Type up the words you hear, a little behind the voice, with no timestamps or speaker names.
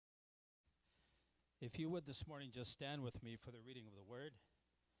If you would this morning just stand with me for the reading of the word.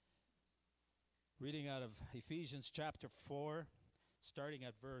 Reading out of Ephesians chapter 4, starting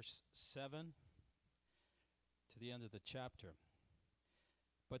at verse 7 to the end of the chapter.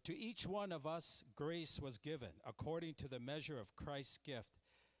 But to each one of us grace was given according to the measure of Christ's gift.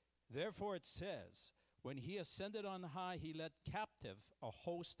 Therefore it says, when he ascended on high, he led captive a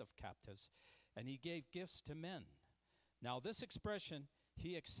host of captives, and he gave gifts to men. Now this expression,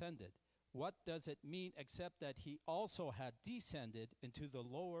 he ascended, what does it mean except that he also had descended into the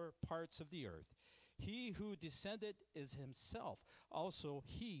lower parts of the earth? He who descended is himself also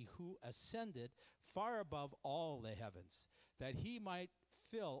he who ascended far above all the heavens, that he might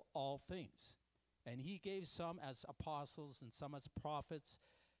fill all things. And he gave some as apostles, and some as prophets,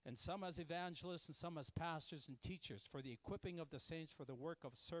 and some as evangelists, and some as pastors and teachers, for the equipping of the saints for the work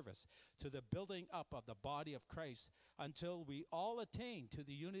of service, to the building up of the body of Christ, until we all attain to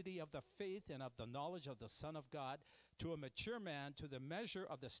the unity of the faith and of the knowledge of the Son of God, to a mature man, to the measure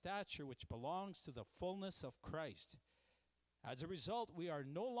of the stature which belongs to the fullness of Christ. As a result, we are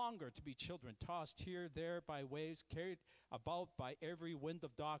no longer to be children, tossed here, there by waves, carried about by every wind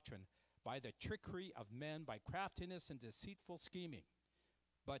of doctrine, by the trickery of men, by craftiness and deceitful scheming.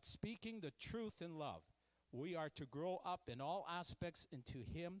 But speaking the truth in love, we are to grow up in all aspects into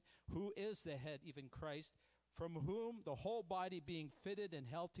him who is the head, even Christ, from whom the whole body being fitted and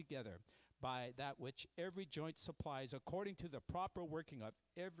held together by that which every joint supplies, according to the proper working of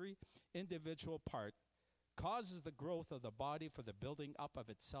every individual part, causes the growth of the body for the building up of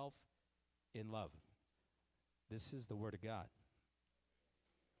itself in love. This is the word of God.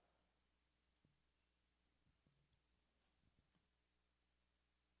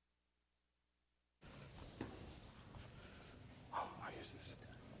 I'll use this.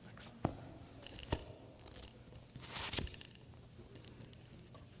 Thanks.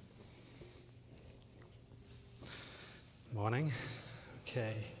 Morning.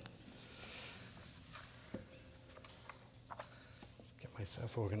 Okay. Let's get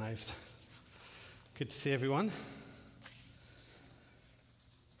myself organized. Good to see everyone.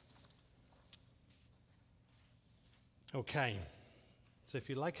 Okay. So if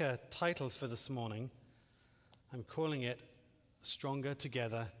you like a title for this morning, I'm calling it Stronger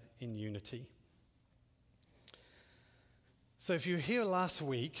Together in Unity. So if you were here last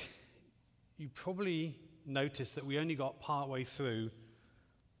week, you probably noticed that we only got partway through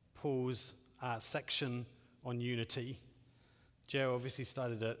Paul's section on unity. Joe obviously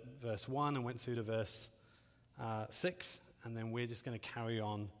started at verse 1 and went through to verse 6, and then we're just going to carry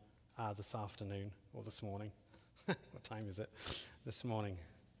on this afternoon or this morning. What time is it? This morning.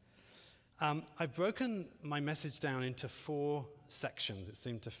 I've broken my message down into 4 sections. It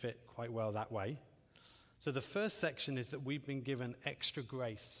seemed to fit quite well that way. So the first section is that we've been given extra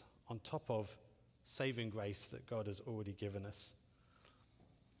grace on top of saving grace that God has already given us.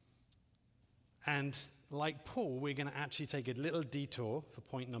 And like Paul, we're going to actually take a little detour for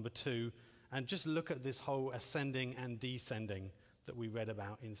point number 2 and just look at this whole ascending and descending that we read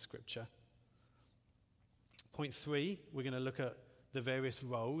about in Scripture. Point 3, we're going to look at the various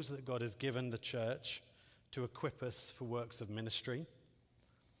roles that God has given the church to equip us for works of ministry.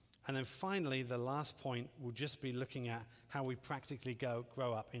 And then finally, the last point will just be looking at how we practically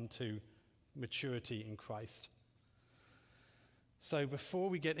grow up into maturity in Christ. So before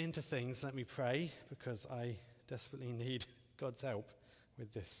we get into things, let me pray, because I desperately need God's help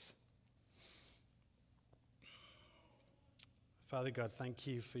with this. Father God, thank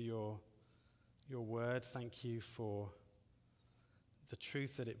you for your word. Thank you for the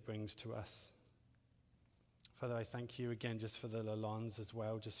truth that it brings to us. Father, I thank you again just for the Lalondes as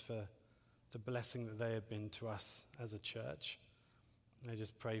well, just for the blessing that they have been to us as a church. And I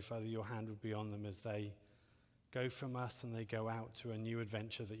just pray, Father, your hand would be on them as they go from us and they go out to a new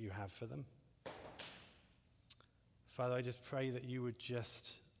adventure that you have for them. Father, I just pray that you would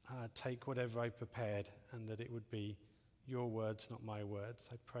just take whatever I prepared and that it would be your words, not my words.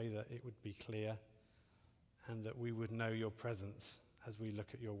 I pray that it would be clear and that we would know your presence as we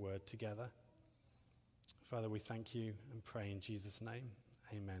look at your word together. Father, we thank you and pray in Jesus' name.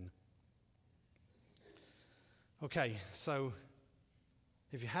 Amen. Okay, so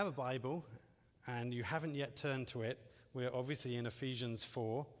if you have a Bible and you haven't yet turned to it, we're obviously in Ephesians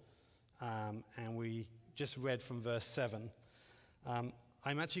 4, and we just read from verse 7. I'm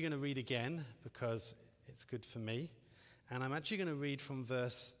actually going to read again because it's good for me, and I'm actually going to read from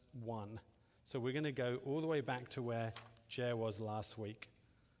verse 1. So we're going to go all the way back to where Jer was last week.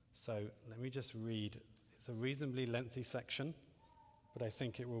 So let me just read. It's a reasonably lengthy section, but I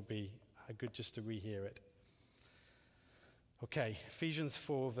think it will be good just to rehear it. Okay, Ephesians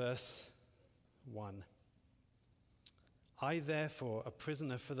 4, verse 1. I, therefore, a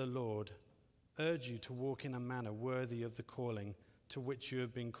prisoner for the Lord, urge you to walk in a manner worthy of the calling to which you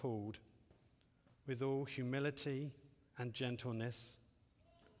have been called, with all humility and gentleness,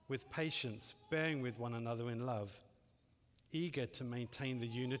 with patience, bearing with one another in love, eager to maintain the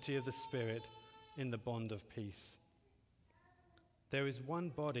unity of the Spirit in the bond of peace. There is one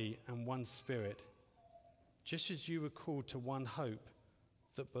body and one Spirit, just as you were called to one hope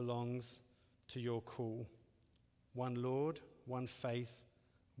that belongs to your call. One Lord, one faith,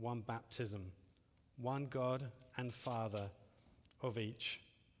 one baptism, one God and Father of each,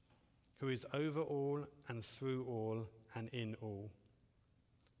 who is over all and through all and in all.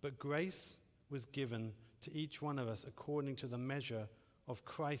 But grace was given to each one of us according to the measure of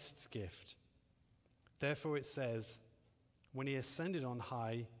Christ's gift. Therefore it says, when he ascended on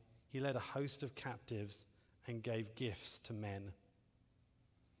high, he led a host of captives and gave gifts to men.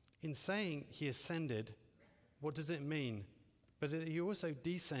 In saying he ascended, what does it mean? But that he also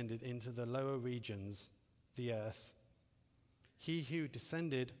descended into the lower regions, the earth. He who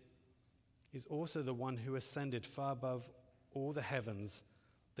descended is also the one who ascended far above all the heavens,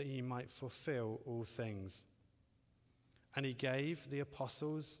 that he might fulfill all things. And he gave the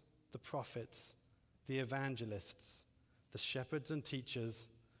apostles, the prophets, the evangelists, the shepherds and teachers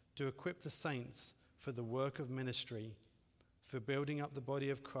to equip the saints for the work of ministry, for building up the body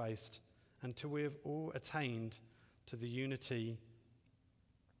of Christ, until we have all attained to the unity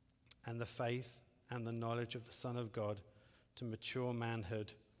and the faith and the knowledge of the Son of God, to mature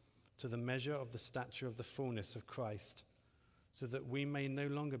manhood, to the measure of the stature of the fullness of Christ, so that we may no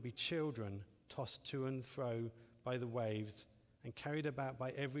longer be children, tossed to and fro by the waves and carried about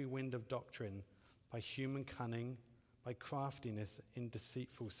by every wind of doctrine, by human cunning, by craftiness in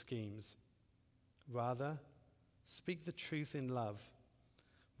deceitful schemes. Rather, speak the truth in love.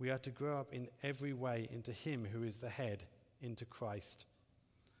 We are to grow up in every way into him who is the head, into Christ,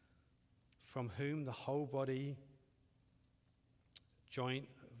 from whom the whole body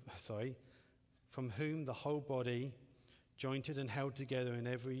jointed and held together in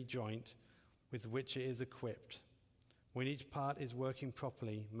every joint with which it is equipped, when each part is working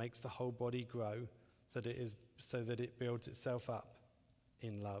properly, makes the whole body grow, so that it builds itself up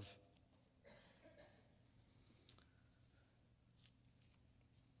in love.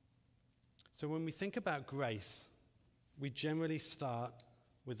 So when we think about grace, we generally start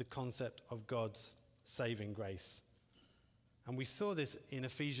with the concept of God's saving grace. And we saw this in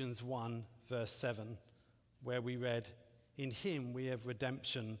Ephesians 1, verse 7, where we read, in him we have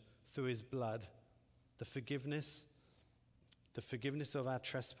redemption through his blood, the forgiveness of our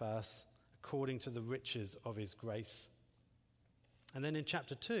trespass according to the riches of his grace. And then in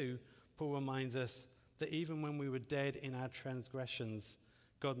chapter 2, Paul reminds us that even when we were dead in our transgressions,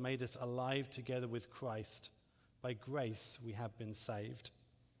 God made us alive together with Christ. By grace we have been saved.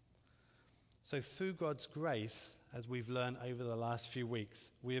 So through God's grace, as we've learned over the last few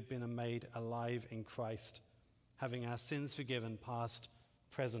weeks, we have been made alive in Christ, having our sins forgiven, past,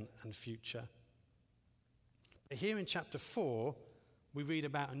 present, and future. But here in chapter 4, we read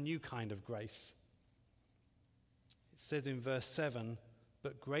about a new kind of grace. It says in verse 7,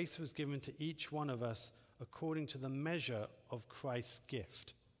 but grace was given to each one of us according to the measure of Christ's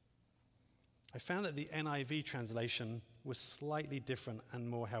gift. I found that the NIV translation was slightly different and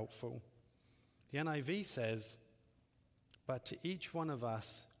more helpful. The NIV says, but to each one of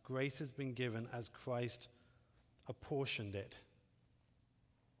us grace has been given as Christ apportioned it.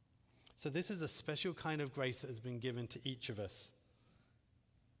 So this is a special kind of grace that has been given to each of us.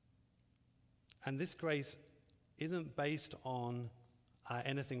 And this grace isn't based on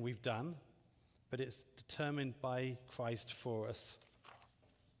anything we've done, but it's determined by Christ for us.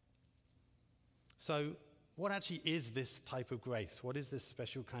 So what actually is this type of grace? What is this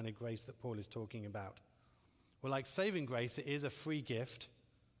special kind of grace that Paul is talking about? Well, like saving grace, it is a free gift,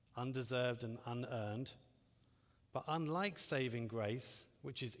 undeserved and unearned. But unlike saving grace,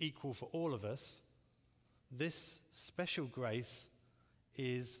 which is equal for all of us, this special grace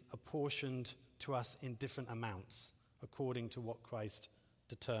is apportioned to us in different amounts according to what Christ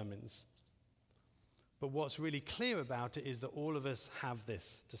determines. But what's really clear about it is that all of us have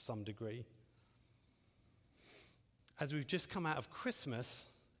this to some degree. As we've just come out of Christmas,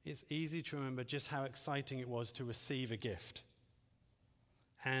 it's easy to remember just how exciting it was to receive a gift.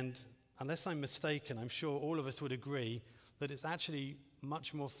 And unless I'm mistaken, I'm sure all of us would agree that it's actually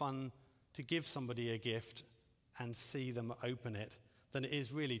much more fun to give somebody a gift and see them open it than it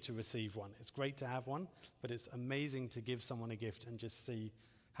is really to receive one. It's great to have one, but it's amazing to give someone a gift and just see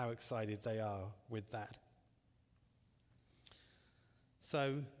how excited they are with that.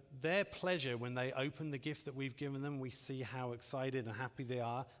 So their pleasure when they open the gift that we've given them, we see how excited and happy they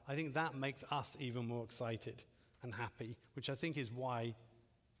are. I think that makes us even more excited and happy, which I think is why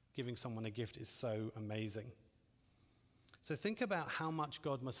giving someone a gift is so amazing. So think about how much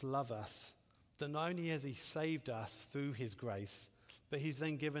God must love us, that not only has he saved us through his grace, but he's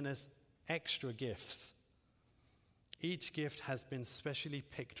then given us extra gifts. Each gift has been specially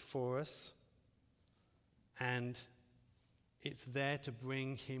picked for us, and it's there to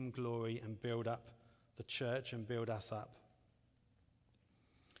bring him glory and build up the church and build us up.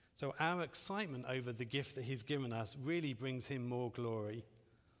 So our excitement over the gift that he's given us really brings him more glory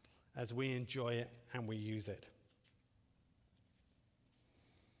as we enjoy it and we use it.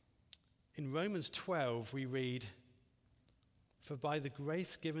 In Romans 12, we read, "For by the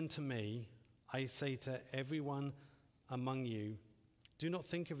grace given to me, I say to everyone among you, do not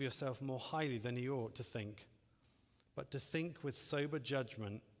think of yourself more highly than you ought to think, but to think with sober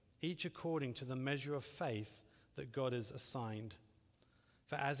judgment, each according to the measure of faith that God has assigned.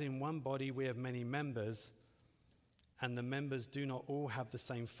 For as in one body we have many members, and the members do not all have the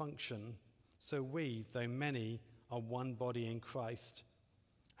same function, so we, though many, are one body in Christ,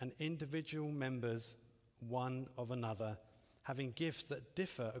 and individual members one of another, having gifts that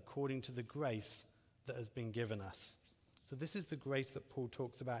differ according to the grace that has been given us." So this is the grace that Paul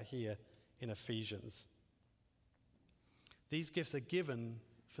talks about here in Ephesians. These gifts are given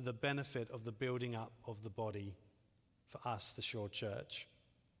for the benefit of the building up of the body, for us, the Shore Church.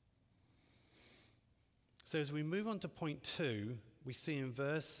 So as we move on to point 2, we see in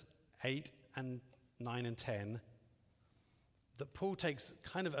verse 8 and 9 and 10 that Paul takes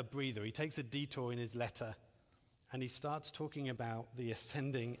kind of a breather. He takes a detour in his letter, and he starts talking about the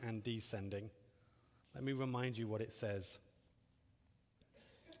ascending and descending. Let me remind you what it says.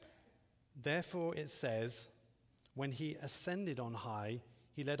 "Therefore it says, when he ascended on high,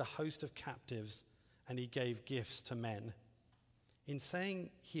 he led a host of captives and he gave gifts to men." In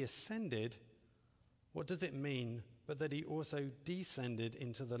saying he ascended, what does it mean but that he also descended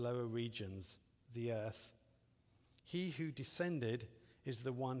into the lower regions, the earth? He who descended is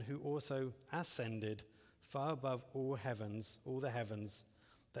the one who also ascended far above all the heavens,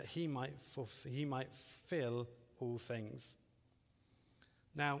 that he might fill all things.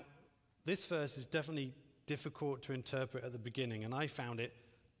 Now, this verse is definitely difficult to interpret at the beginning, and I found it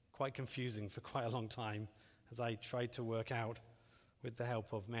quite confusing for quite a long time as I tried to work out, with the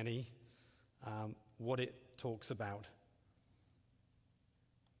help of many, what it talks about.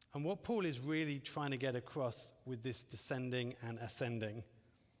 And what Paul is really trying to get across with this descending and ascending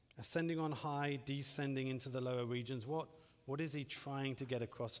on high, descending into the lower regions, what is he trying to get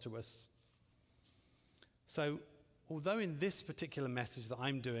across to us? So, although in this particular message that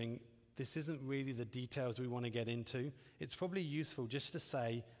I'm doing, this isn't really the details we want to get into, it's probably useful just to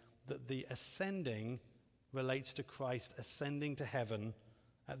say that the ascending relates to Christ ascending to heaven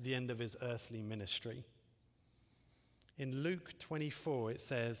at the end of his earthly ministry. In Luke 24, it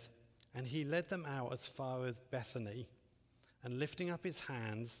says, "And he led them out as far as Bethany, and lifting up his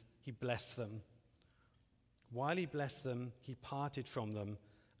hands, he blessed them. While he blessed them, he parted from them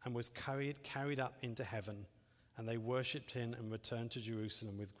and was carried up into heaven. And they worshipped him and returned to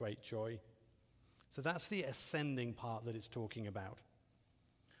Jerusalem with great joy." So that's the ascending part that it's talking about.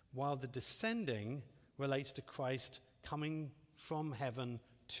 While the descending relates to Christ coming from heaven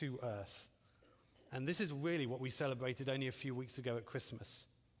to earth. And this is really what we celebrated only a few weeks ago at Christmas.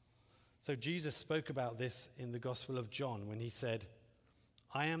 So Jesus spoke about this in the Gospel of John when he said,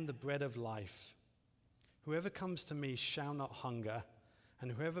 "I am the bread of life. Whoever comes to me shall not hunger,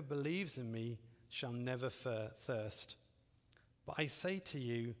 and whoever believes in me shall never thirst. But I say to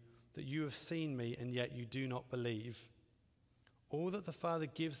you that you have seen me, and yet you do not believe. All that the Father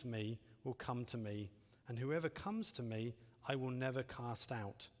gives me will come to me, and whoever comes to me, I will never cast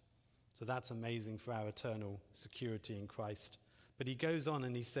out." So that's amazing for our eternal security in Christ. But he goes on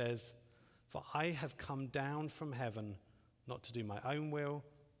and he says, "For I have come down from heaven, not to do my own will,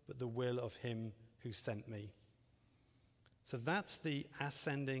 but the will of him who sent me." So that's the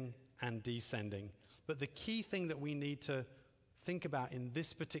ascending and descending. But the key thing that we need to think about in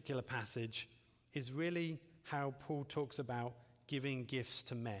this particular passage is really how Paul talks about giving gifts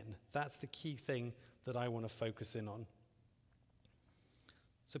to men. That's the key thing that I want to focus in on.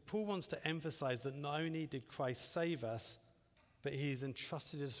 So Paul wants to emphasize that not only did Christ save us, but he's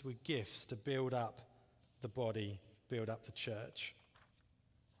entrusted us with gifts to build up the body, build up the church.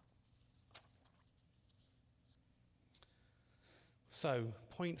 So,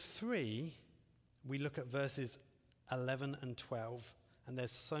 point 3, we look at verses 11 and 12, and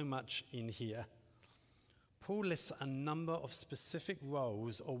there's so much in here. Paul lists a number of specific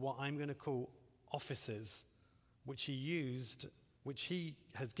roles, or what I'm going to call offices, which he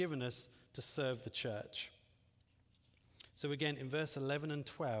has given us to serve the church. So again, in verse 11 and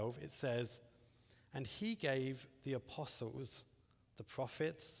 12, it says, "And he gave the apostles, the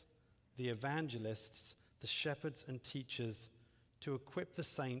prophets, the evangelists, the shepherds and teachers to equip the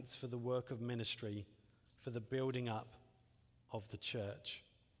saints for the work of ministry, for the building up of the church,"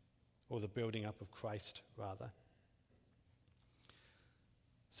 or the building up of Christ, rather.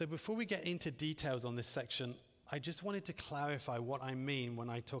 So before we get into details on this section, I just wanted to clarify what I mean when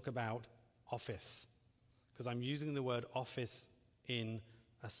I talk about office, because I'm using the word office in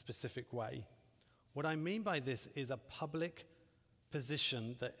a specific way. What I mean by this is a public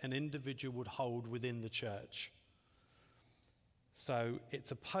position that an individual would hold within the church. So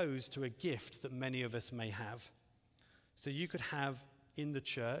it's opposed to a gift that many of us may have. So you could have in the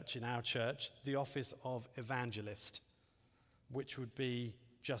church, in our church, the office of evangelist, which would be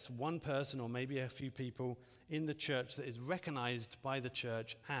just one person or maybe a few people in the church that is recognized by the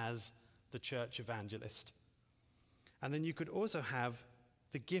church as the church evangelist. And then you could also have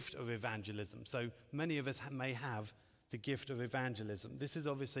the gift of evangelism. So many of us may have the gift of evangelism. This is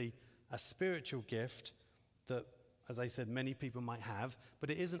obviously a spiritual gift that, as I said, many people might have, but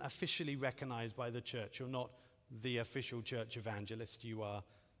it isn't officially recognized by the church. You're not the official church evangelist. You are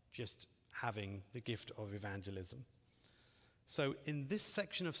just having the gift of evangelism. So in this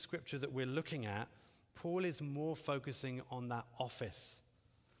section of scripture that we're looking at, Paul is more focusing on that office.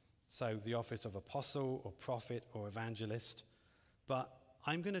 So the office of apostle or prophet or evangelist. But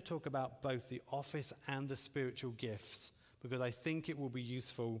I'm going to talk about both the office and the spiritual gifts, because I think it will be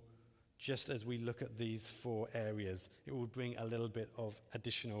useful just as we look at these four areas. It will bring a little bit of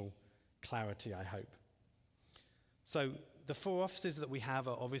additional clarity, I hope. So the four offices that we have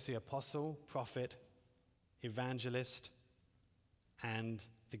are obviously apostle, prophet, evangelist, and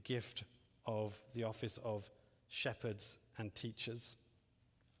the gift of the office of shepherds and teachers.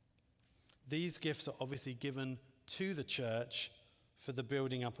 These gifts are obviously given to the church for the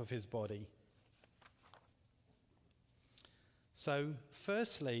building up of his body. So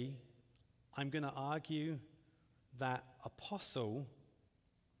firstly, I'm going to argue that apostle,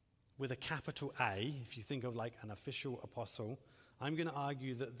 with a capital A, if you think of like an official apostle, I'm going to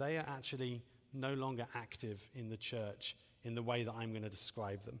argue that they are actually no longer active in the church in the way that I'm going to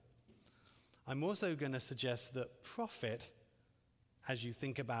describe them. I'm also going to suggest that prophet, as you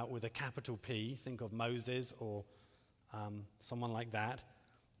think about with a capital P, think of Moses or someone like that,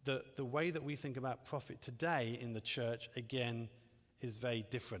 the way that we think about prophet today in the church, again, is very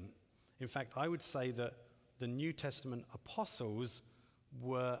different. In fact, I would say that the New Testament apostles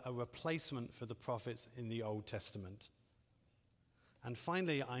were a replacement for the prophets in the Old Testament. And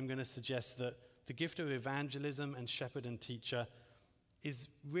finally, I'm going to suggest that the gift of evangelism and shepherd and teacher is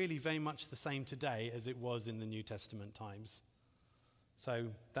really very much the same today as it was in the New Testament times. So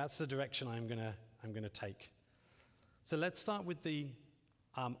that's the direction I'm going to take. So let's start with the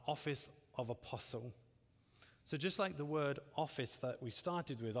office of apostle. So just like the word office that we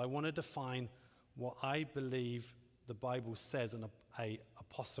started with, I want to define what I believe the Bible says an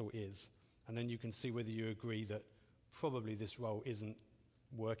apostle is. And then you can see whether you agree that probably this role isn't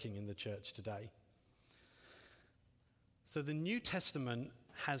working in the church today. So the New Testament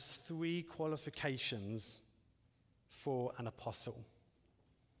has three qualifications for an apostle.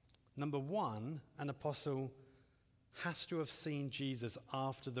 Number one, an apostle has to have seen Jesus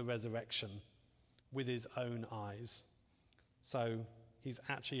after the resurrection with his own eyes. So he's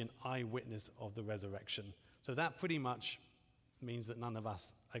actually an eyewitness of the resurrection. So that pretty much means that none of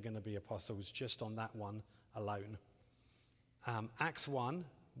us are going to be apostles just on that one alone. Acts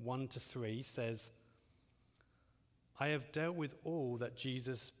 1:1-3 says, "I have dealt with all that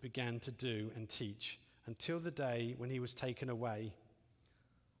Jesus began to do and teach until the day when he was taken away.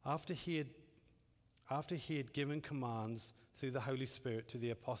 After he had given commands through the Holy Spirit to the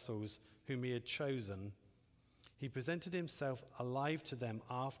apostles whom he had chosen, he presented himself alive to them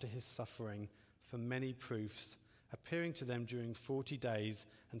after his suffering for many proofs, appearing to them during 40 days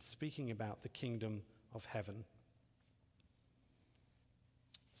and speaking about the kingdom of heaven."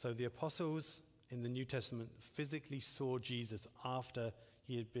 So the apostles in the New Testament physically saw Jesus after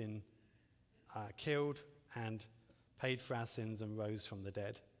he had been killed and paid for our sins and rose from the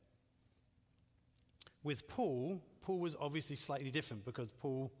dead. With Paul was obviously slightly different because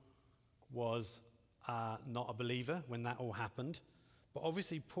Paul was not a believer when that all happened. But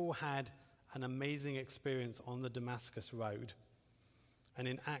obviously Paul had an amazing experience on the Damascus Road. And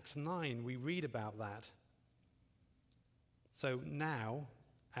in Acts 9, we read about that. So now,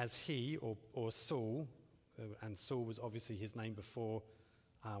 as he, or Saul, and Saul was obviously his name before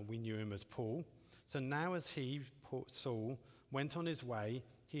we knew him as Paul. So now as Saul, went on his way,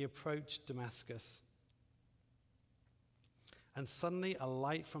 he approached Damascus. And suddenly a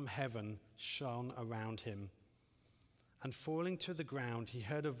light from heaven shone around him. And falling to the ground, he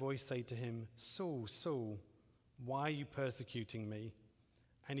heard a voice say to him, "Saul, Saul, why are you persecuting me?"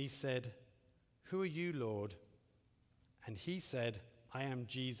 And he said, "Who are you, Lord?" And he said, "I am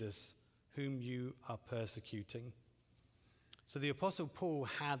Jesus, whom you are persecuting." So the Apostle Paul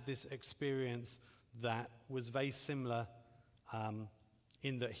had this experience that was very similar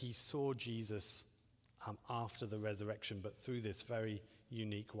in that he saw Jesus after the resurrection, but through this very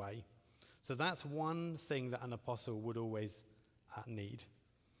unique way. So that's one thing that an apostle would always need.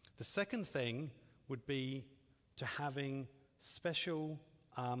 The second thing would be to having special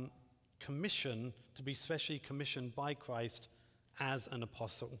commission, to be specially commissioned by Christ as an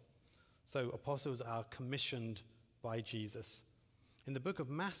apostle. So apostles are commissioned by Jesus. In the book of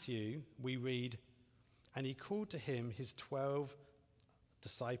Matthew, we read, "And he called to him his 12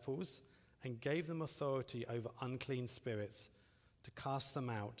 disciples and gave them authority over unclean spirits to cast them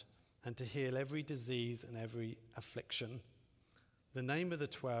out and to heal every disease and every affliction. The name of the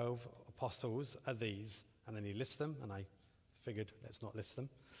 12 apostles are these." And then he lists them, and I figured let's not list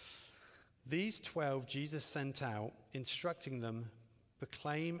them. "These 12 Jesus sent out, instructing them,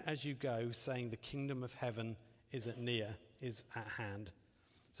 'Proclaim as you go, saying the kingdom of heaven is at hand.'"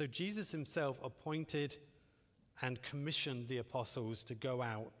 So Jesus himself appointed and commissioned the apostles to go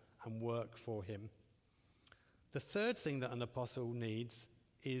out and work for him. The third thing that an apostle needs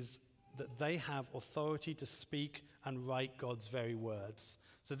is that they have authority to speak and write God's very words.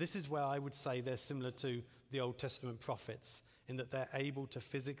 So this is where I would say they're similar to the Old Testament prophets, in that they're able to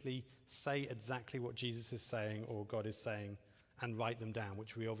physically say exactly what Jesus is saying or God is saying and write them down,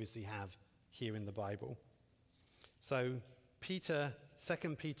 which we obviously have here in the Bible. So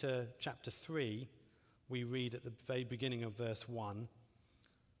 2 Peter chapter 3, we read at the very beginning of verse 1,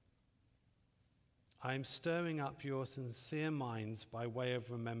 "I am stirring up your sincere minds by way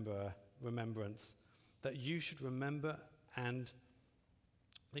of remembrance, that you should remember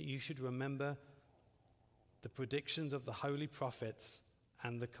the predictions of the holy prophets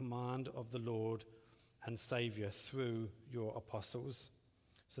and the command of the Lord and Savior through your apostles."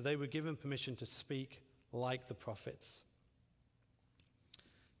 So they were given permission to speak like the prophets.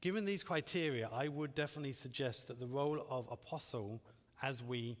 Given these criteria, I would definitely suggest that the role of apostle, as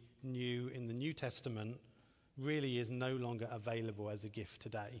we knew in the New Testament, really is no longer available as a gift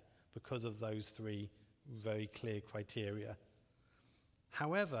today because of those three very clear criteria.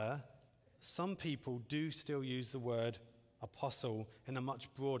 However, some people do still use the word apostle in a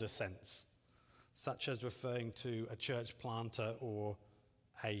much broader sense, such as referring to a church planter or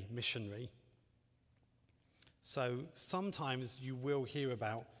a missionary. So sometimes you will hear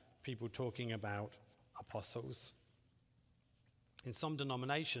about people talking about apostles. In some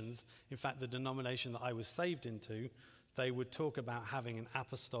denominations, in fact, the denomination that I was saved into, they would talk about having an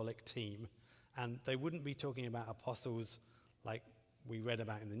apostolic team. And they wouldn't be talking about apostles like we read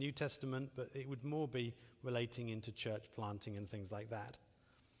about in the New Testament, but it would more be relating into church planting and things like that.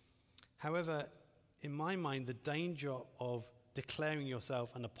 However, in my mind, the danger of declaring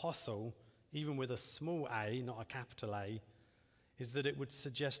yourself an apostle, even with a small a, not a capital A, is that it would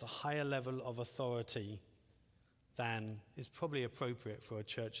suggest a higher level of authority than is probably appropriate for a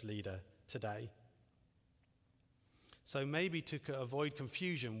church leader today. So maybe to avoid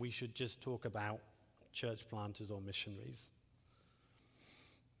confusion, we should just talk about church planters or missionaries.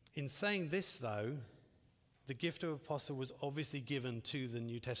 In saying this, though, the gift of apostle was obviously given to the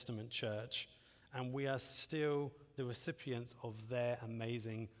New Testament church, and we are still the recipients of their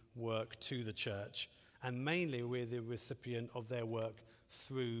amazing work to the church. And mainly we're the recipient of their work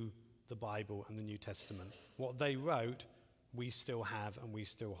through the Bible and the New Testament. What they wrote, we still have and we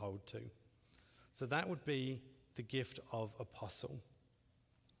still hold to. So that would be the gift of apostle.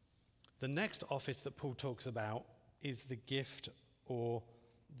 The next office that Paul talks about is the gift or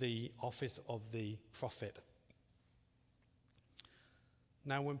the office of the prophet.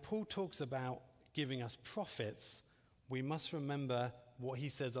 Now, when Paul talks about giving us prophets, we must remember what he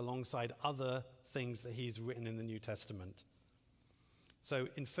says alongside other things that he's written in the New Testament. So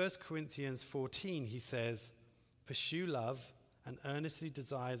in 1 Corinthians 14, he says, "Pursue love and earnestly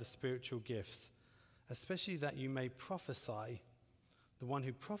desire the spiritual gifts, especially that you may prophesy. The one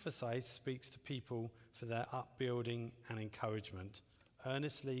who prophesies speaks to people for their upbuilding and encouragement.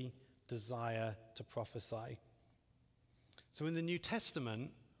 Earnestly desire to prophesy." So in the New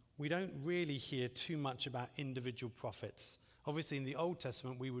Testament, we don't really hear too much about individual prophets. Obviously, in the Old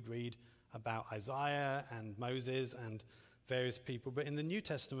Testament, we would read about Isaiah and Moses and various people. But in the New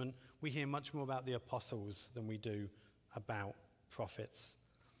Testament, we hear much more about the apostles than we do about prophets.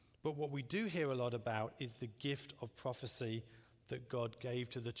 But what we do hear a lot about is the gift of prophecy that God gave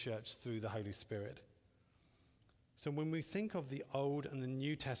to the church through the Holy Spirit. So when we think of the Old and the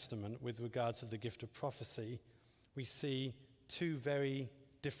New Testament with regards to the gift of prophecy, we see two very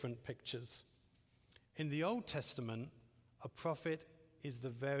different pictures. In the Old Testament, a prophet is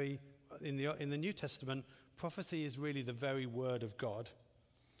in the New Testament, prophecy is really the very word of God.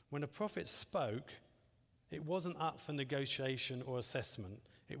 When a prophet spoke, it wasn't up for negotiation or assessment.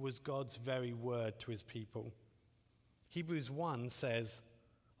 It was God's very word to his people. Hebrews 1 says,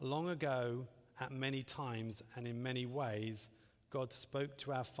 long ago, at many times and in many ways, God spoke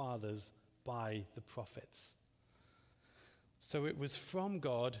to our fathers by the prophets. So it was from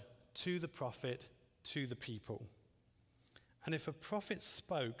God to the prophet to the people. And if a prophet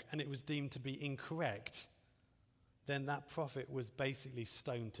spoke and it was deemed to be incorrect, then that prophet was basically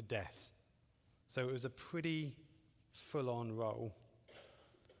stoned to death. So it was a pretty full-on role.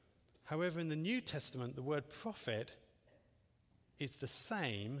 However, in the New Testament, the word prophet is the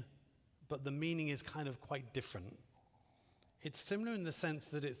same, but the meaning is kind of quite different. It's similar in the sense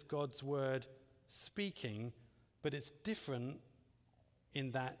that it's God's word speaking, but it's different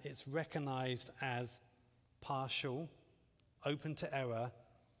in that it's recognized as partial, open to error,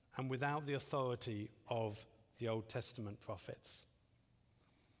 and without the authority of the Old Testament prophets.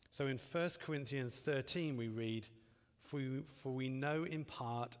 So in 1 Corinthians 13 we read, For we know in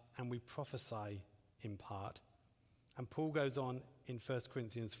part and we prophesy in part. And Paul goes on in 1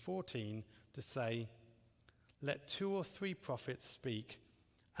 Corinthians 14 to say, Let 2 or 3 prophets speak,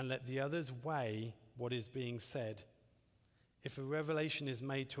 and let the others weigh what is being said. If a revelation is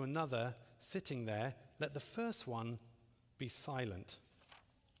made to another sitting there, let the first one be silent.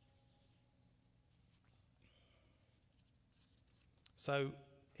 So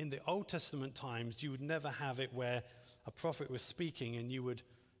in the Old Testament times, you would never have it where a prophet was speaking and you would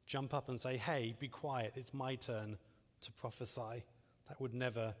jump up and say, hey, be quiet, it's my turn to prophesy. That would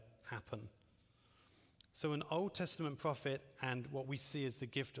never happen. So an Old Testament prophet and what we see as the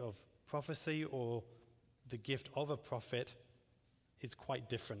gift of prophecy or the gift of a prophet is quite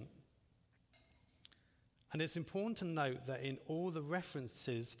different. And it's important to note that in all the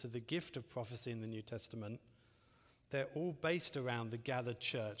references to the gift of prophecy in the New Testament, they're all based around the gathered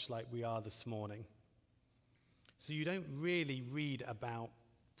church like we are this morning. So you don't really read about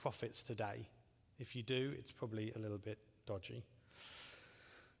prophets today. If you do, it's probably a little bit dodgy.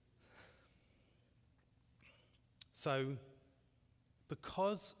 So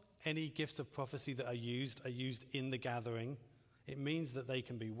because any gifts of prophecy that are used in the gathering, it means that they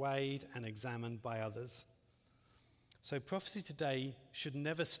can be weighed and examined by others. So prophecy today should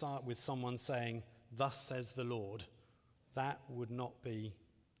never start with someone saying, thus says the Lord. That would not be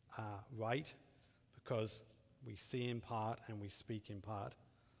right, because we see in part and we speak in part.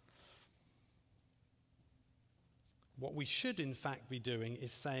 What we should in fact be doing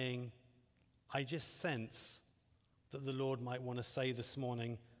is saying, I just sense that the Lord might want to say this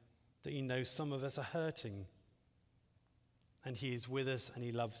morning that he knows some of us are hurting and he is with us and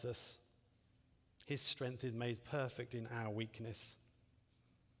he loves us. His strength is made perfect in our weakness.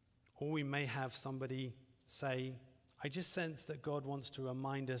 Or we may have somebody say, I just sense that God wants to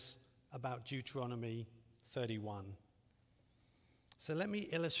remind us about Deuteronomy 31. So let me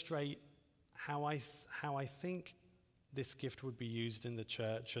illustrate how I think this gift would be used in the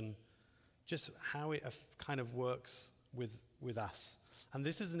church and just how it kind of works with us. And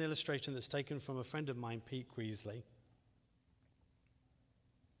this is an illustration that's taken from a friend of mine, Pete Greasley.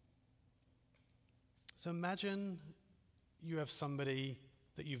 So imagine you have somebody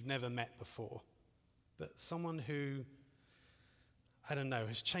that you've never met before, but someone who, I don't know,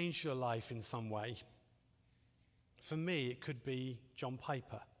 has changed your life in some way. For me, it could be John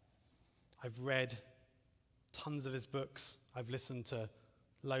Piper. I've read tons of his books. I've listened to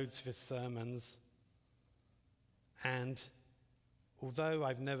loads of his sermons. And although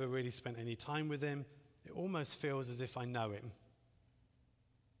I've never really spent any time with him, it almost feels as if I know him.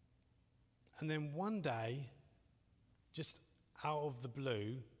 And then one day, just out of the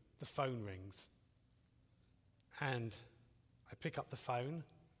blue, the phone rings. And I pick up the phone,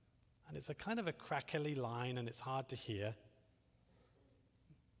 and it's a kind of a crackly line, and it's hard to hear.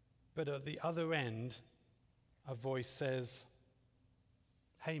 But at the other end, a voice says,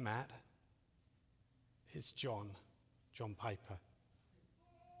 hey, Matt, it's John Piper.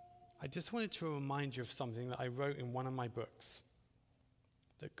 I just wanted to remind you of something that I wrote in one of my books,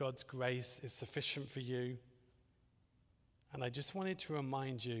 that God's grace is sufficient for you. And I just wanted to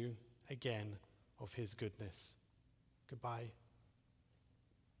remind you again of his goodness. Goodbye.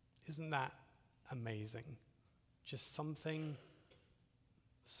 Isn't that amazing? Just something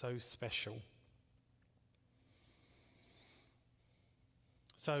so special.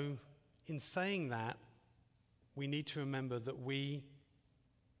 So, in saying that, we need to remember that we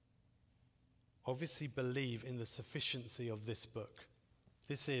obviously believe in the sufficiency of this book.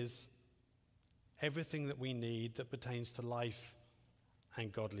 This is everything that we need that pertains to life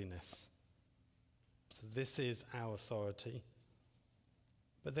and godliness. So this is our authority.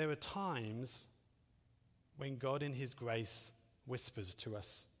 But there are times when God in his grace whispers to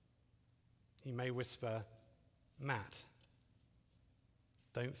us. He may whisper, Matt,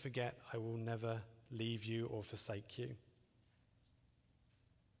 don't forget I will never leave you or forsake you.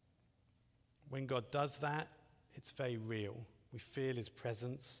 When God does that, it's very real. We feel his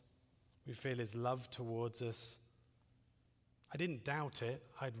presence. We feel his love towards us. I didn't doubt it.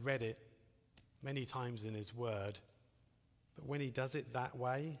 I'd read it many times in his word. But when he does it that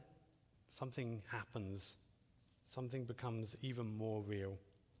way, something happens. Something becomes even more real.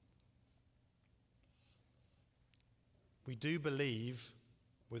 We do believe,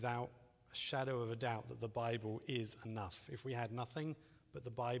 without a shadow of a doubt, that the Bible is enough. If we had nothing but the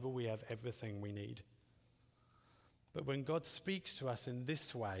Bible, we have everything we need. But when God speaks to us in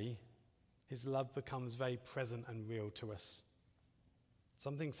this way, his love becomes very present and real to us.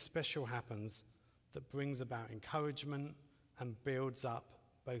 Something special happens that brings about encouragement and builds up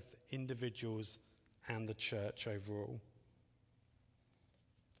both individuals and the church overall.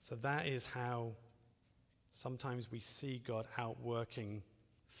 So that is how sometimes we see God outworking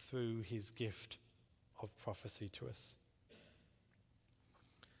through his gift of prophecy to us.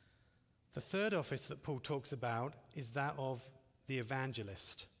 The third office that Paul talks about is that of the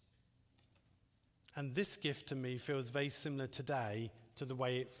evangelist. And this gift to me feels very similar today to the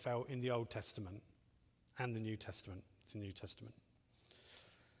way it felt in the Old Testament and the New Testament.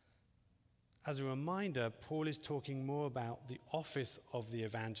 As a reminder, Paul is talking more about the office of the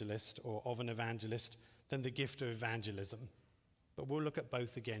evangelist or of an evangelist than the gift of evangelism. But we'll look at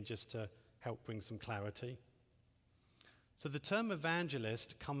both again just to help bring some clarity. So the term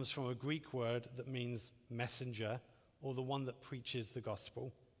evangelist comes from a Greek word that means messenger, or the one that preaches the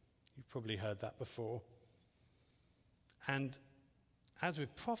gospel. You've probably heard that before. And as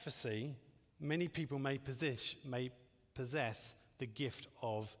with prophecy, many people may possess the gift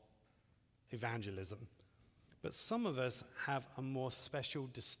of evangelism. But some of us have a more special,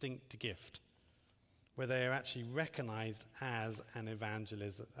 distinct gift, where they are actually recognized as an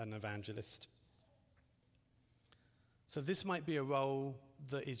evangelist. So this might be a role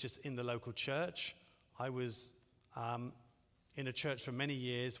that is just in the local church. I was in a church for many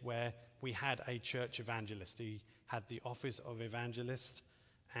years where we had a church evangelist. He had the office of evangelist,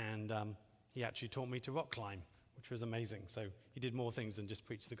 and he actually taught me to rock climb, which was amazing. So he did more things than just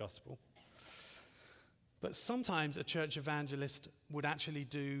preach the gospel. But sometimes a church evangelist would actually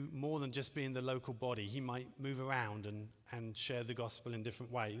do more than just be in the local body. He might move around and share the gospel in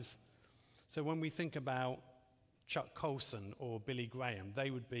different ways. So when we think about Chuck Colson or Billy Graham,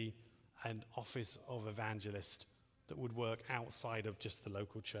 they would be an office of evangelist that would work outside of just the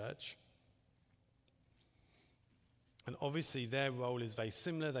local church. And obviously their role is very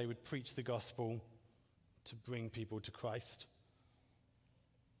similar. They would preach the gospel to bring people to Christ.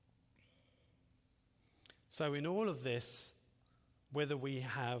 So in all of this, whether we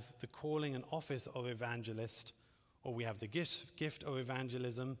have the calling and office of evangelist or we have the gift of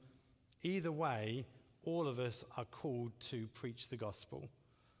evangelism, either way, all of us are called to preach the gospel.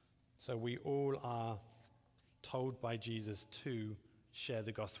 So we all are told by Jesus to share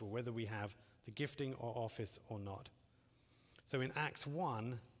the gospel, whether we have the gifting or office or not. So in Acts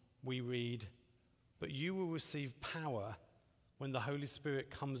 1, we read, "But you will receive power when the Holy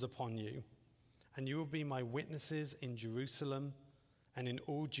Spirit comes upon you, and you will be my witnesses in Jerusalem and in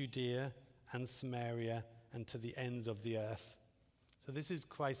all Judea and Samaria and to the ends of the earth." So this is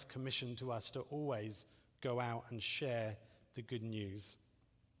Christ's commission to us to always go out and share the good news.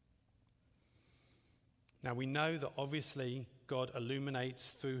 Now we know that obviously God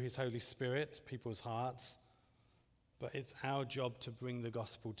illuminates through his Holy Spirit people's hearts, but it's our job to bring the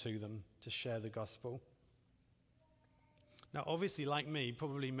gospel to them, to share the gospel. Now obviously, like me,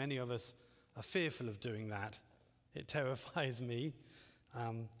 probably many of us are fearful of doing that. It terrifies me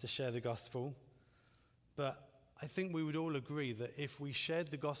to share the gospel. But I think we would all agree that if we shared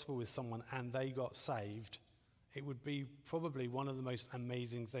the gospel with someone and they got saved, it would be probably one of the most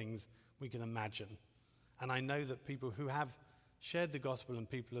amazing things we can imagine. And I know that people who have shared the gospel and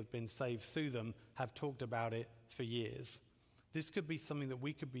people have been saved through them have talked about it for years. This could be something that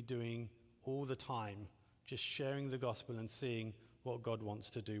we could be doing all the time, just sharing the gospel and seeing what God wants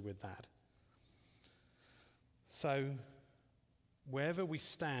to do with that. So, wherever we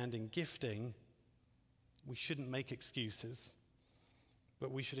stand in gifting, we shouldn't make excuses,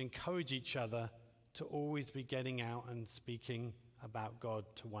 but we should encourage each other to always be getting out and speaking about God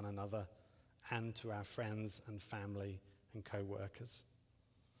to one another and to our friends and family and co-workers.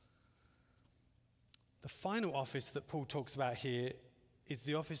 The final office that Paul talks about here is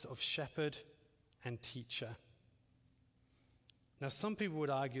the office of shepherd and teacher. Now, some people would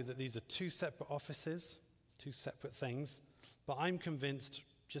argue that these are two separate offices, two separate things, but I'm convinced,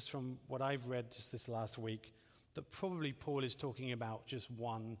 just from what I've read just this last week, that probably Paul is talking about just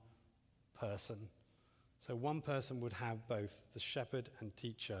one person. So one person would have both the shepherd and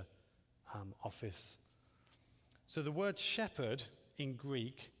teacher office. So the word shepherd in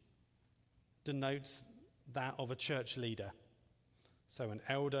Greek denotes that of a church leader. So an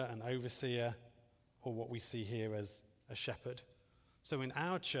elder, an overseer, or what we see here as a shepherd. So in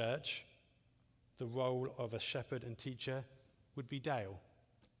our church, the role of a shepherd and teacher would be Dale,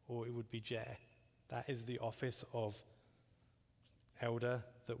 or it would be Jer. That is the office of elder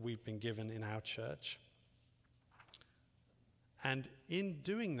that we've been given in our church. And in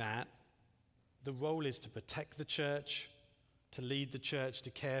doing that, the role is to protect the church, to lead the church,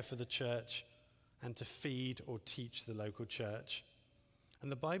 to care for the church, and to feed or teach the local church.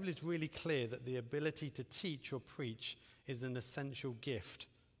 And the Bible is really clear that the ability to teach or preach is an essential gift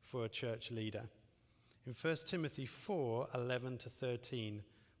for a church leader. In 1 Timothy 4:11-13,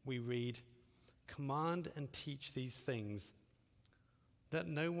 we read, "Command and teach these things. Let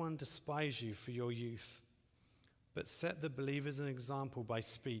no one despise you for your youth, but set the believers an example by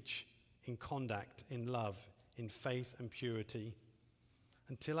speech, in conduct, in love, in faith and purity.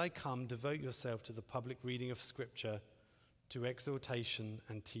 Until I come, devote yourself to the public reading of Scripture, to exhortation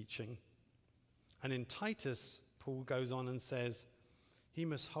and teaching." And in Titus, Paul goes on and says, "He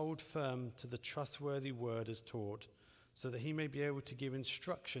must hold firm to the trustworthy word as taught, so that he may be able to give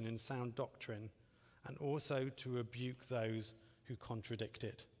instruction in sound doctrine, and also to rebuke those who contradict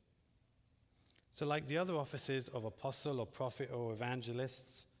it." So like the other offices of apostle or prophet or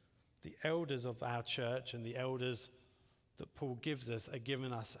evangelists, the elders of our church and the elders that Paul gives us are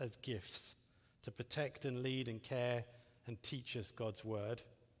given us as gifts to protect and lead and care and teach us God's word.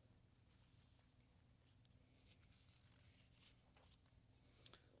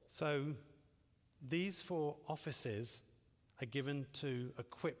 So these four offices are given to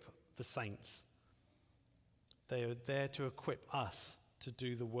equip the saints. They are there to equip us to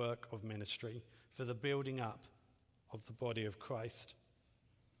do the work of ministry, for the building up of the body of Christ.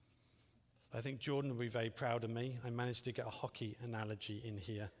 I think Jordan will be very proud of me. I managed to get a hockey analogy in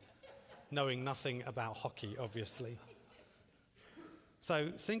here, knowing nothing about hockey, obviously.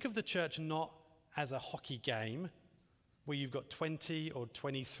 So think of the church not as a hockey game where you've got 20 or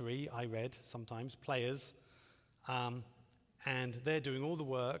 23, I read sometimes, players, and they're doing all the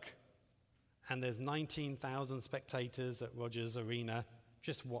work, and there's 19,000 spectators at Rogers Arena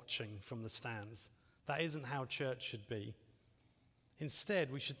just watching from the stands. That isn't how church should be.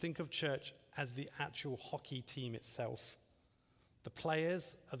 Instead, we should think of church as the actual hockey team itself. The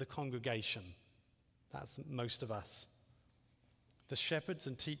players are the congregation. That's most of us. The shepherds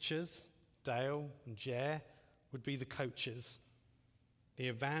and teachers, Dale and Jer, would be the coaches. The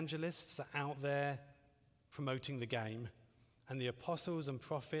evangelists are out there promoting the game. And the apostles and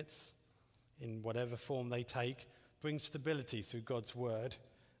prophets, in whatever form they take, bring stability through God's word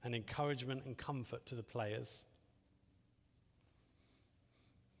and encouragement and comfort to the players.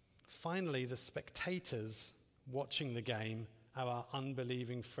 Finally, the spectators watching the game are our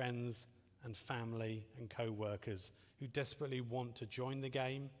unbelieving friends and family and co-workers who desperately want to join the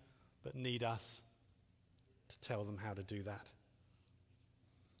game but need us to tell them how to do that.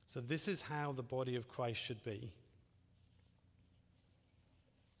 So this is how the body of Christ should be.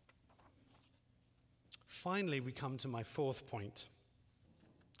 Finally, we come to my fourth point,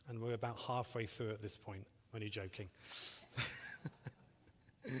 and we're about halfway through at this point. I'm only joking.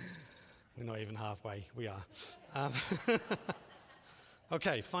 We're not even halfway. We are.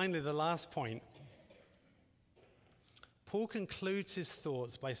 Okay, finally, the last point. Paul concludes his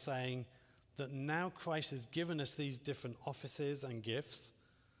thoughts by saying that now Christ has given us these different offices and gifts,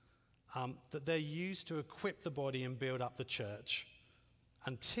 that they're used to equip the body and build up the church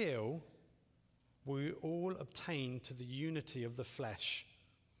until we all obtain to the unity of the flesh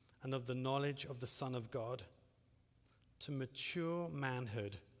and of the knowledge of the Son of God, to mature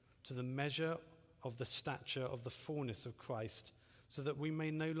manhood, to the measure of the stature of the fullness of Christ, so that we may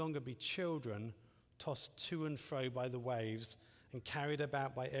no longer be children, tossed to and fro by the waves and carried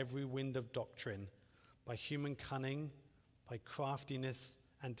about by every wind of doctrine, by human cunning, by craftiness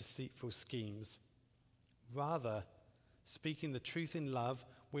and deceitful schemes. Rather, speaking the truth in love,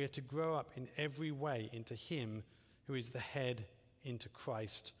 we are to grow up in every way into him who is the head, into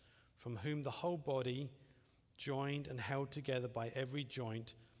Christ, from whom the whole body, joined and held together by every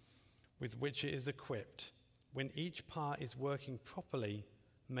joint with which it is equipped, when each part is working properly,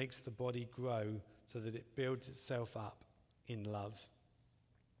 makes the body grow so that it builds itself up in love.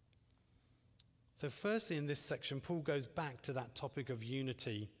 So firstly, in this section, Paul goes back to that topic of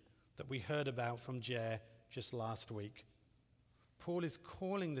unity that we heard about from Jer just last week. Paul is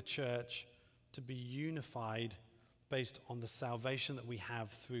calling the church to be unified based on the salvation that we have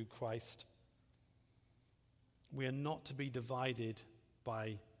through Christ. We are not to be divided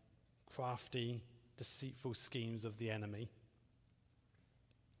by crafty, deceitful schemes of the enemy.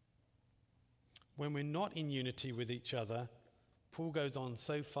 When we're not in unity with each other, Paul goes on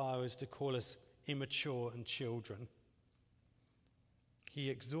so far as to call us immature and children. He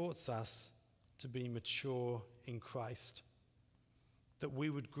exhorts us to be mature in Christ, that we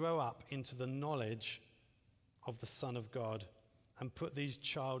would grow up into the knowledge of the Son of God and put these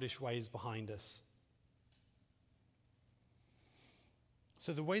childish ways behind us.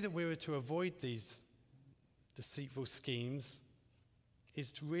 So the way that we were to avoid these deceitful schemes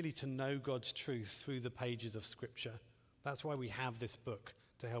is really to know God's truth through the pages of Scripture. That's why we have this book,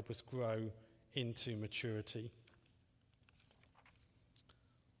 to help us grow into maturity.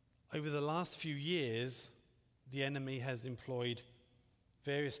 Over the last few years, the enemy has employed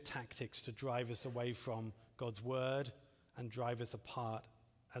various tactics to drive us away from God's word and drive us apart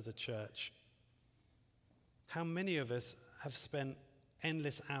as a church. How many of us have spent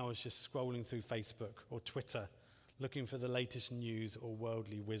endless hours just scrolling through Facebook or Twitter, looking for the latest news or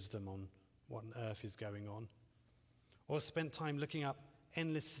worldly wisdom on what on earth is going on? Or spent time looking up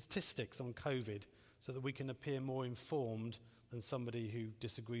endless statistics on COVID so that we can appear more informed than somebody who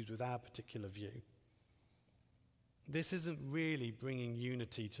disagrees with our particular view? This isn't really bringing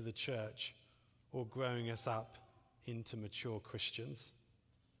unity to the church or growing us up into mature Christians.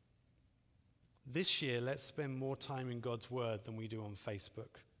 This year, let's spend more time in God's word than we do on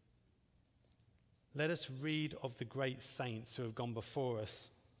Facebook. Let us read of the great saints who have gone before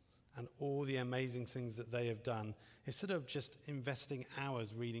us and all the amazing things that they have done, instead of just investing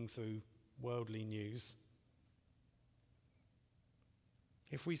hours reading through worldly news.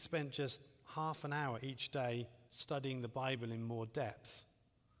 If we spent just half an hour each day studying the Bible in more depth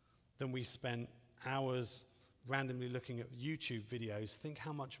than we spent hours randomly looking at YouTube videos, think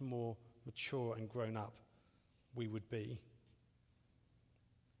how much more mature and grown up we would be.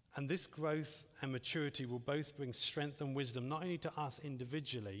 And this growth and maturity will both bring strength and wisdom, not only to us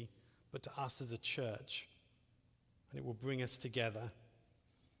individually, but to us as a church. And it will bring us together.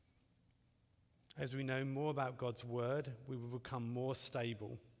 As we know more about God's word, we will become more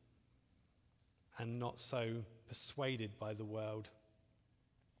stable and not so persuaded by the world.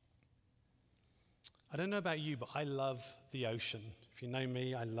 I don't know about you, but I love the ocean. If you know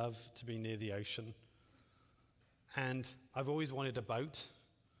me, I love to be near the ocean. And I've always wanted a boat.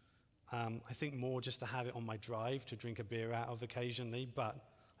 I think more just to have it on my drive to drink a beer out of occasionally, but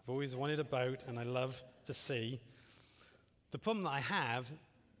I've always wanted a boat and I love the sea. The problem that I have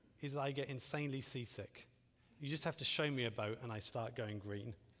is that I get insanely seasick. You just have to show me a boat and I start going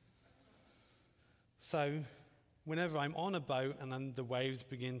green. So whenever I'm on a boat and then the waves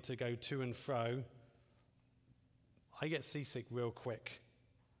begin to go to and fro, I get seasick real quick.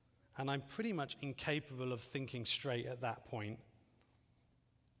 And I'm pretty much incapable of thinking straight at that point.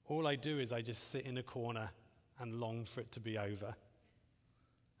 All I do is I just sit in a corner and long for it to be over.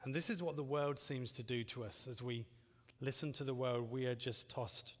 And this is what the world seems to do to us. As we listen to the world, we are just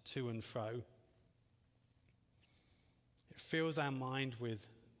tossed to and fro. It fills our mind with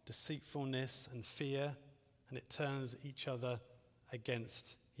deceitfulness and fear, and it turns each other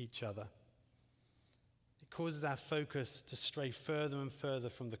against each other. It causes our focus to stray further and further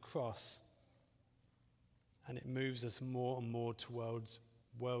from the cross, and it moves us more and more towards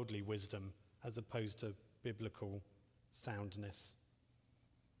worldly wisdom as opposed to biblical soundness.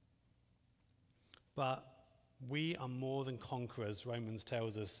 But we are more than conquerors, Romans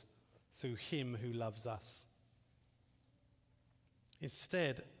tells us, through him who loves us.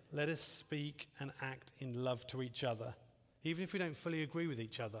 Instead, let us speak and act in love to each other. Even if we don't fully agree with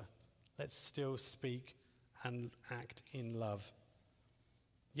each other, let's still speak and act in love.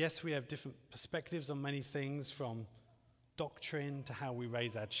 Yes, we have different perspectives on many things, from doctrine to how we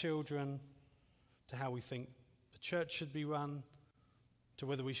raise our children, to how we think the church should be run, to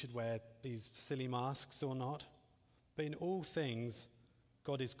whether we should wear these silly masks or not. But in all things,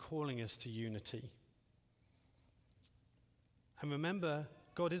 God is calling us to unity. And remember,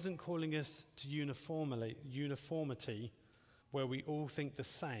 God isn't calling us to uniformity, where we all think the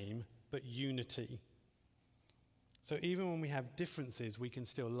same, but unity. So even when we have differences, we can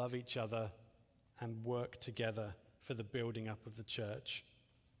still love each other and work together for the building up of the church.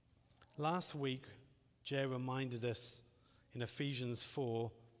 Last week, Jay reminded us in Ephesians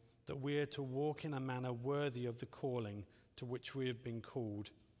 4 that we are to walk in a manner worthy of the calling to which we have been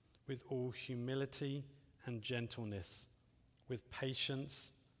called, with all humility and gentleness, with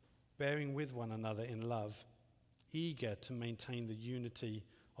patience, bearing with one another in love, eager to maintain the unity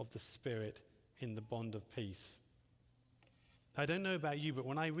of the Spirit in the bond of peace. I don't know about you, but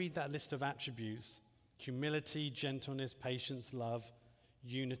when I read that list of attributes, humility, gentleness, patience, love,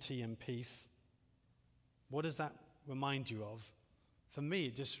 unity, and peace, what does that remind you of? For me,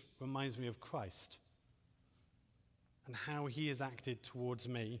 it just reminds me of Christ and how he has acted towards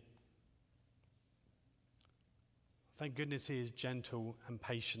me. Thank goodness he is gentle and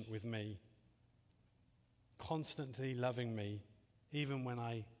patient with me, constantly loving me, even when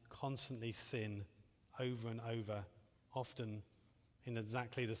I constantly sin over and over, often in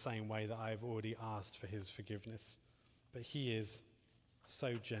exactly the same way that I have already asked for his forgiveness. But he is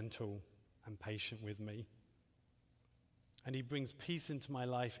so gentle and patient with me. And he brings peace into my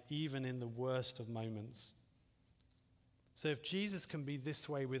life even in the worst of moments. So if Jesus can be this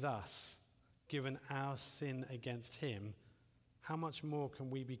way with us, given our sin against him, how much more can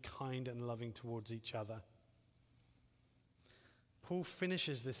we be kind and loving towards each other? Paul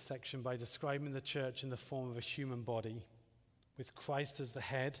finishes this section by describing the church in the form of a human body, with Christ as the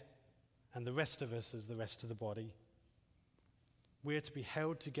head and the rest of us as the rest of the body. We are to be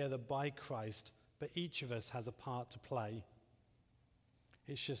held together by Christ, but each of us has a part to play.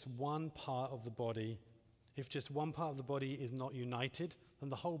 It's just one part of the body. If just one part of the body is not united, then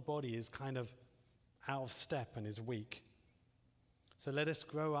the whole body is kind of out of step and is weak. So let us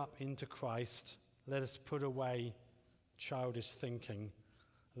grow up into Christ. Let us put away childish thinking.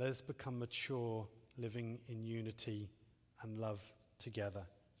 Let us become mature, living in unity and love together.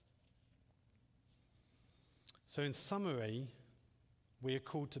 So in summary, we are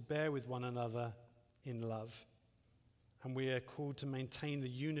called to bear with one another in love, and we are called to maintain the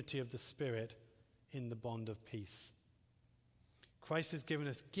unity of the Spirit in the bond of peace. Christ has given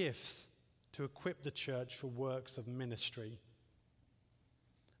us gifts to equip the church for works of ministry,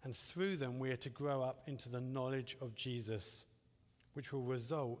 and through them we are to grow up into the knowledge of Jesus, which will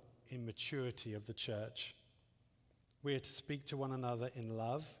result in maturity of the church. We are to speak to one another in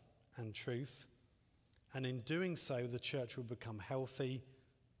love and truth, and in doing so, the church will become healthy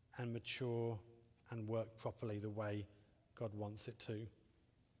and mature and work properly the way God wants it to.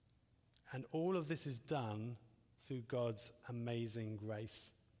 And all of this is done through God's amazing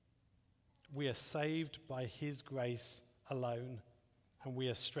grace. We are saved by his grace alone, and we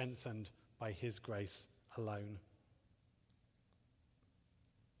are strengthened by his grace alone.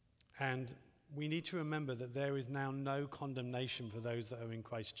 And we need to remember that there is now no condemnation for those that are in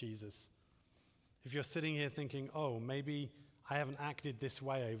Christ Jesus. If you're sitting here thinking, oh, maybe I haven't acted this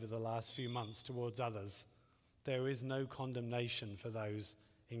way over the last few months towards others, there is no condemnation for those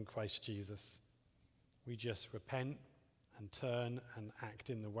in Christ Jesus. We just repent and turn and act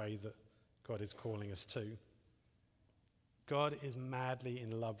in the way that God is calling us to. God is madly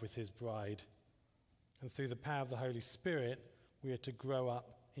in love with his bride, and through the power of the Holy Spirit, we are to grow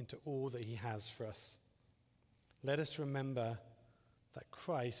up into all that he has for us. Let us remember that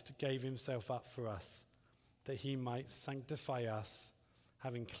Christ gave himself up for us, that he might sanctify us,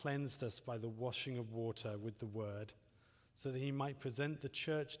 having cleansed us by the washing of water with the word, so that he might present the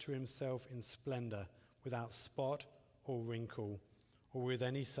church to himself in splendor, without spot or wrinkle, or with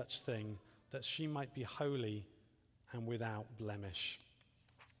any such thing, that she might be holy and without blemish.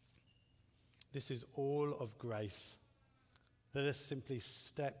 This is all of grace. Let us simply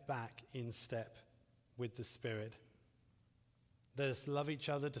step back in step with the Spirit. Let us love each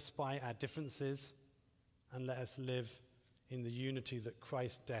other despite our differences, and let us live in the unity that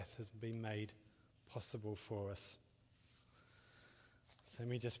Christ's death has been made possible for us. So let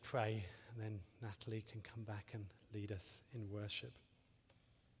me just pray, and then Natalie can come back and lead us in worship.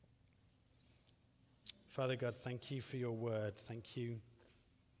 Father God, thank you for your word. Thank you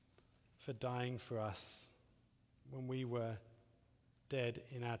for dying for us. When we were dead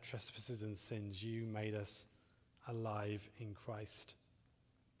in our trespasses and sins, you made us alive in Christ.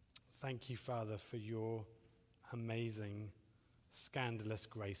 Thank you, Father, for your amazing, scandalous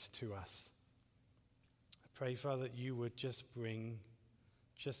grace to us. I pray, Father, that you would just bring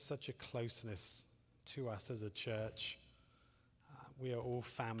just such a closeness to us as a church. We are all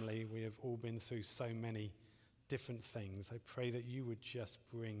family. We have all been through so many different things. I pray that you would just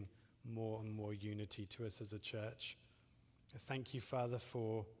bring more and more unity to us as a church. I thank you, Father,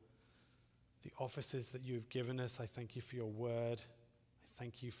 for the offices that you have given us. I thank you for your word. I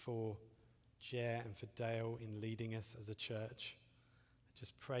thank you for Jer and for Dale in leading us as a church. I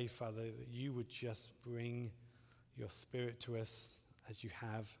just pray, Father, that you would just bring your spirit to us as you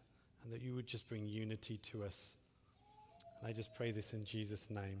have, and that you would just bring unity to us. And I just pray this in Jesus'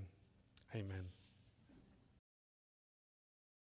 name. Amen.